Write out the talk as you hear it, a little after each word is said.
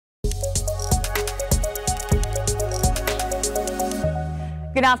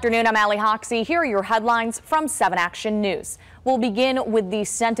Good afternoon, I'm Allie Hoxie. Here are your headlines from 7 Action News. We'll begin with the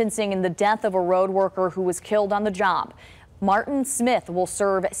sentencing in the death of a road worker who was killed on the job. Martin Smith will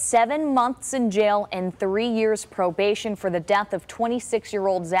serve 7 months in jail and 3 years probation for the death of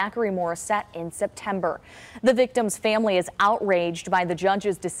 26-year-old Zachary Morissette in September. The victim's family is outraged by the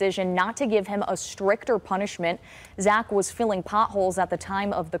judge's decision not to give him a stricter punishment. Zach was filling potholes at the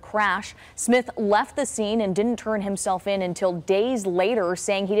time of the crash. Smith left the scene and didn't turn himself in until days later,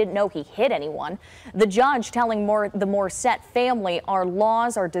 saying he didn't know he hit anyone. The judge telling the Morissette family our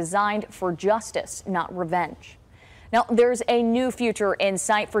laws are designed for justice, not revenge. Now, there's a new future in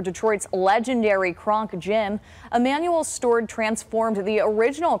sight for Detroit's legendary Kronk Gym. Emanuel Stord transformed the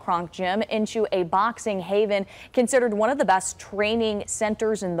original Kronk Gym into a boxing haven, considered one of the best training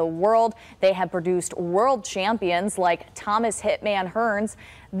centers in the world. They have produced world champions like Thomas Hitman Hearns.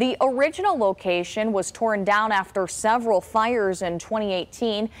 The original location was torn down after several fires in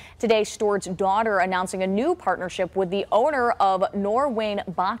 2018. Today, Stord's daughter announcing a new partnership with the owner of Norwayne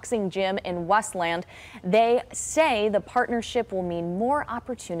Boxing Gym in Westland. They say the partnership will mean more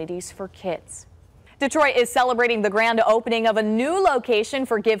opportunities for kids. Detroit is celebrating the grand opening of a new location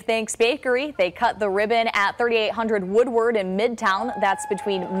for Give Thanks Bakery. They cut the ribbon at 3800 Woodward in Midtown. That's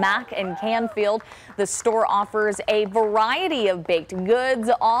between Mack and Canfield. The store offers a variety of baked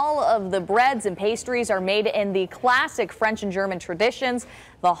goods. All of the breads and pastries are made in the classic French and German traditions.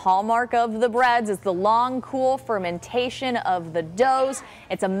 The hallmark of the breads is the long, cool fermentation of the doughs.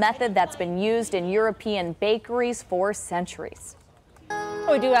 It's a method that's been used in European bakeries for centuries.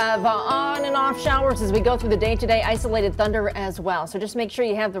 We do have on and off showers as we go through the day today, isolated thunder as well. So just make sure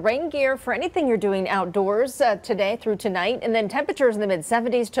you have the rain gear for anything you're doing outdoors today through tonight. And then temperatures in the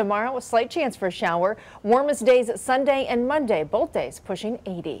mid-70s tomorrow, a slight chance for a shower. Warmest days Sunday and Monday, both days pushing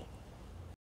 80.